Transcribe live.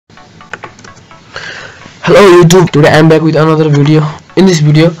Hello YouTube, today I am back with another video. In this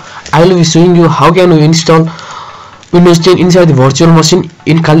video, I will be showing you how can we install Windows 10 inside the virtual machine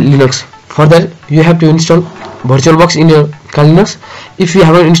in Kali Linux. For that, you have to install VirtualBox in your Kali Linux. If you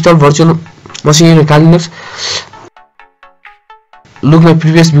haven't installed virtual machine in your Kali Linux, look my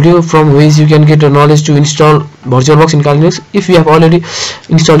previous video from ways you can get the knowledge to install VirtualBox in Kali Linux. If you have already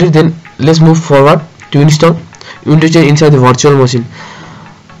installed it, then let's move forward to install Windows 10 inside the virtual machine.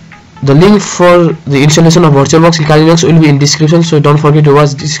 The link for the installation of VirtualBox in Kali Linux will be in description, so don't forget to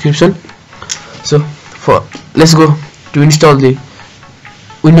watch description. So let's go to install the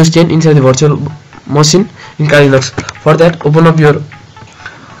Windows 10 inside the virtual machine in Kali Linux. For that, open up your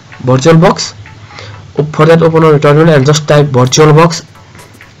VirtualBox. For that, open up your terminal and just type VirtualBox,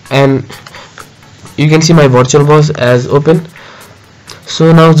 and you can see my VirtualBox as open.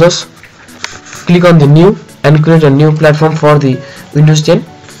 So now just click on the new and create a new platform for the Windows 10.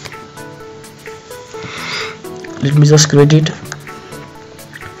 Let me just create it.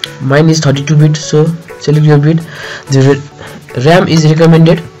 Mine is 32-bit, so select your bit. The RAM is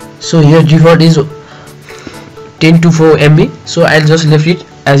recommended, so here default is 1024 MB, so I'll just leave it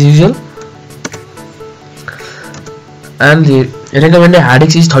as usual. And the recommended hard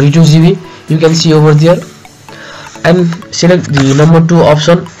disk is 32 GB. You can see over there, and select the number 2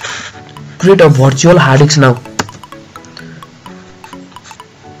 option, create a virtual hard disk. Now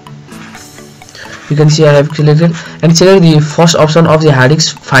you can see I have selected, and select the first option of the hard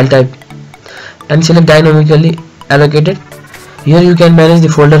disk file type and select dynamically allocated. Here you can manage the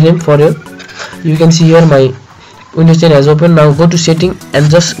folder name for your. You can see here my Windows 10 has opened. Now go to setting and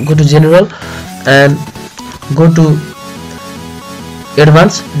just go to general and go to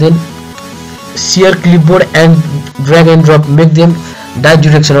advanced, then share clipboard and drag and drop, make them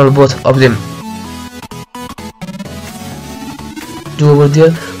directional, both of them. Over there,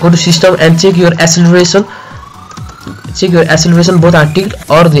 go to system and check your acceleration. Both are ticked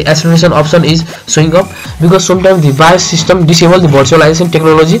or the acceleration option is showing up, because sometimes the BIOS system disable the virtualization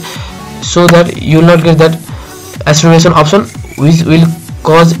technology, so that you will not get that acceleration option, which will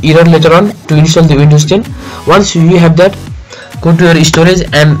cause error later on to install the Windows 10. Once you have that, go to your storage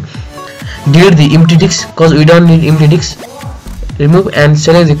and delete the empty disk, because we don't need empty disk. Remove and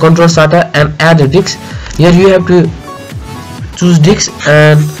select the control SATA and add the disk. Here you have to choose disk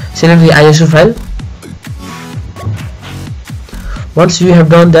and select the ISO file. Once you have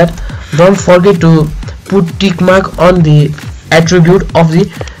done that, don't forget to put tick mark on the attribute of the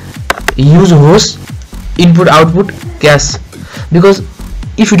use host input output cache, because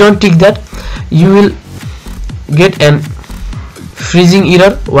if you don't tick that, you will get an freezing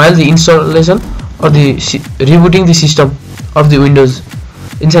error while the installation or the rebooting the system of the Windows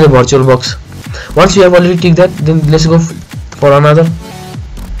inside the VirtualBox. Once you have already ticked that, then let's go for another.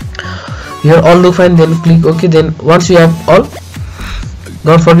 Here all look fine, then click OK. Then once you have all,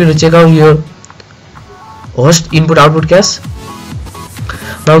 don't forget to check out your host input output cache.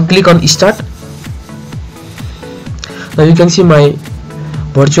 Now click on start. Now you can see my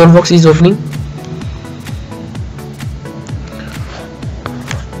VirtualBox is opening.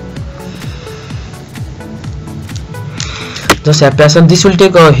 Just have patience, this will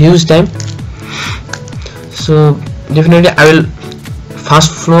take a huge time, so definitely I will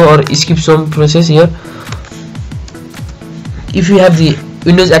fast flow or skip some process here. If you have the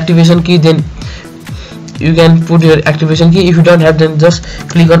Windows activation key, then you can put your activation key. If you don't have, then just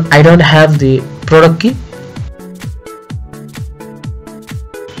click on I don't have the product key.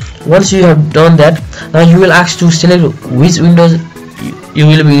 Once you have done that, now you will ask to select which Windows you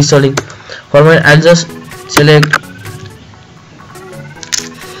will be installing. For mine, I'll just select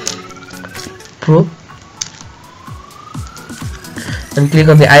Pro and click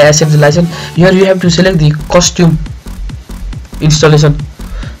on the I accept the license. Here you have to select the custom installation.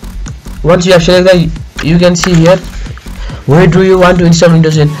 Once you have selected that, you can see here where do you want to install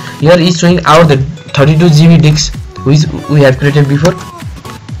Windows 10. Here is showing out the 32 GB disk which we have created before.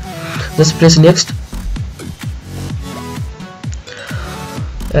 Just press next.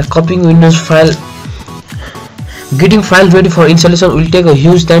 Copying Windows file. Getting file ready for installation will take a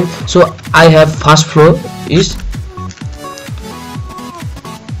huge time, so I have fast flow is.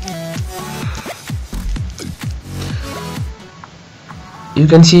 You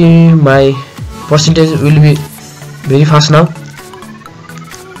can see my percentage will be very fast now.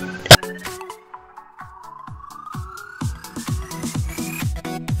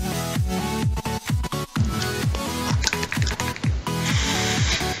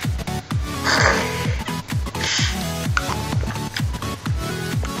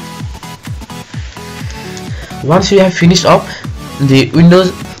 Once you have finished up, the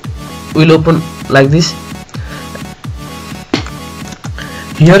Windows will open like this.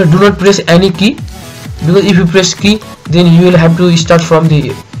 Here do not press any key, because if you press key then you will have to start from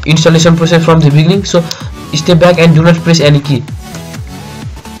the installation process from the beginning. So step back and do not press any key.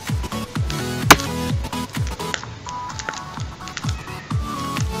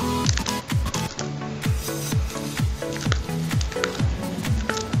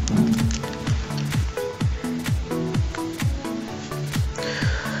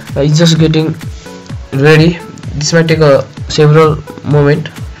 It's just getting ready. This might take a several moment.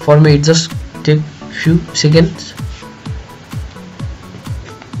 For me it just take few seconds.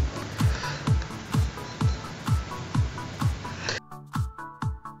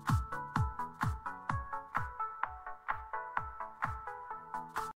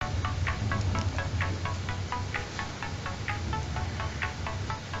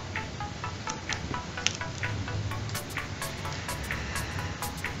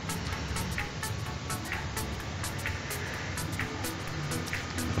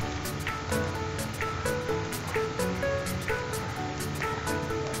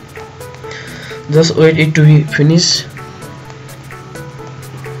 Just wait it to be finished.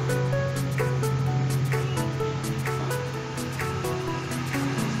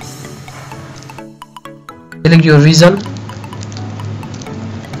 Select your region.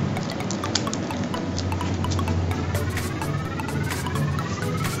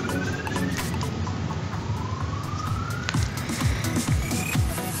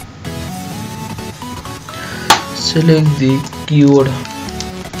 Select the keyword.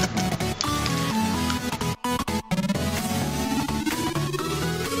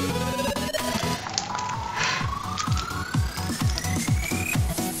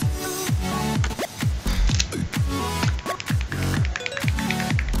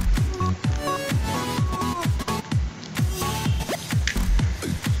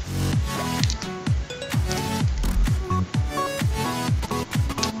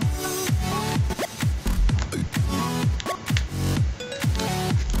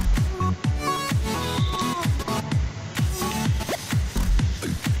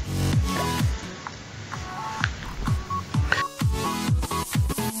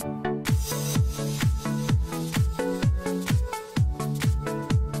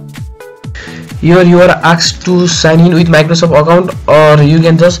 Here you are asked to sign in with Microsoft account, or you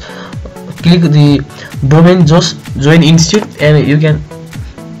can just click the domain just join instead, and you can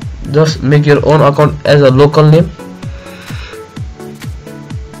just make your own account as a local name.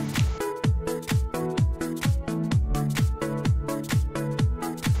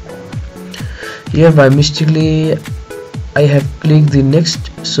 Here by mistakenly I have clicked the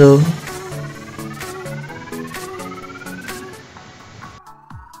next, so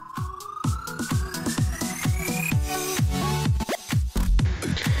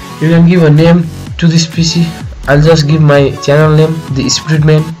you can give a name to this PC. I'll just give my channel name the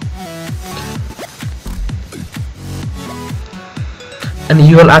Spiritman, and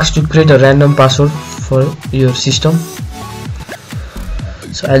you are asked to create a random password for your system.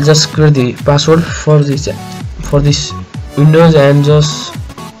 So I'll just create the password for this Windows and just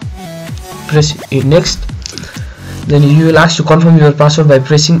press next. Then you will ask to confirm your password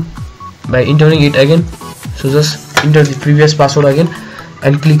by entering it again. So just enter the previous password again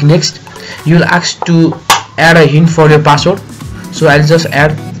and click next. You will ask to add a hint for your password, so I'll just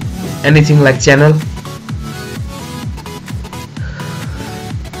add anything like channel.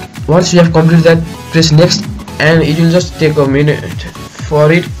 Once you have completed that, press next, and it will just take a minute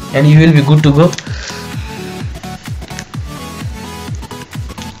for it, and you will be good to go.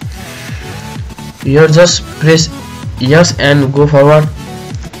 Here just press yes and go forward.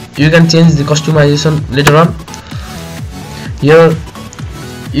 You can change the customization later on. Here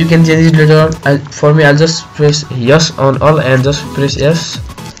you can change it later on. For me I'll just press yes on all and just press yes.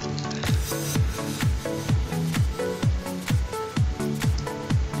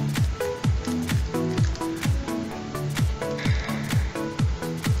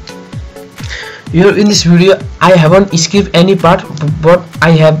 Here in this video I haven't skipped any part, but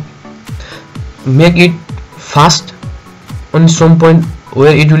I have make it fast on some point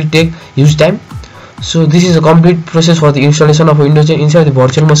where it will take huge time. So this is a complete process for the installation of Windows 10 inside the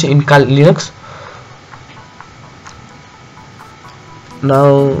virtual machine in Kali Linux.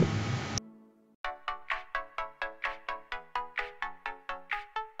 Now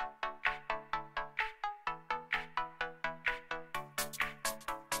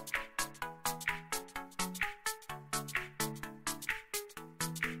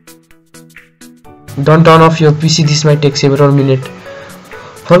don't turn off your PC. This might take several minutes.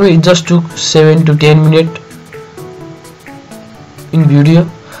 For me it just took 7 to 10 minutes in video.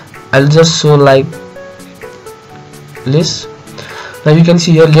 I'll just show like this. Now you can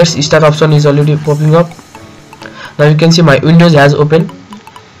see here let's start option is already popping up. Now you can see my Windows has opened.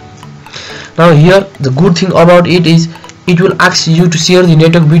 Now here the good thing about it is it will ask you to share the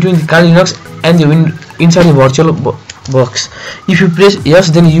network between the Kali Linux and the inside the virtual box. If you press yes,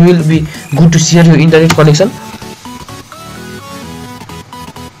 then you will be good to share your internet connection.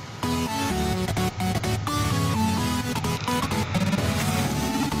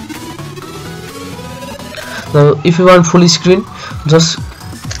 Now if you want full screen, just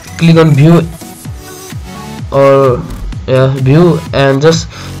click on view or view and just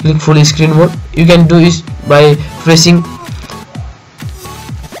click full screen mode. You can do it by pressing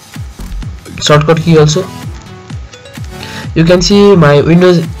shortcut key also. You can see my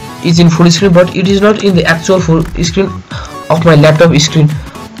Windows is in full screen, but it is not in the actual full screen of my laptop screen.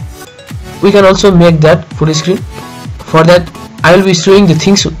 We can also make that full screen. For that I will be showing the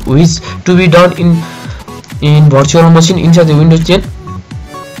things which to be done in virtual machine inside the Windows 10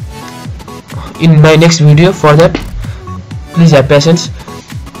 in my next video. For that please have patience.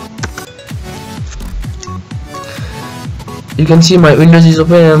 You can see my Windows is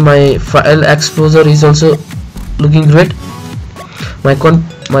open and my file explorer is also looking great.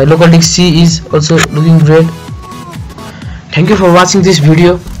 My local disk C is also looking great. Thank you for watching this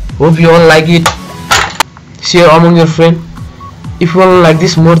video. Hope you all like it. Share among your friends. If you want like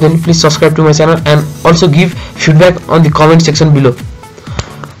this more, then please subscribe to my channel and also give feedback on the comment section below,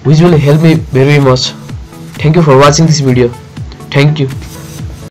 which will help me very much. Thank you for watching this video. Thank you.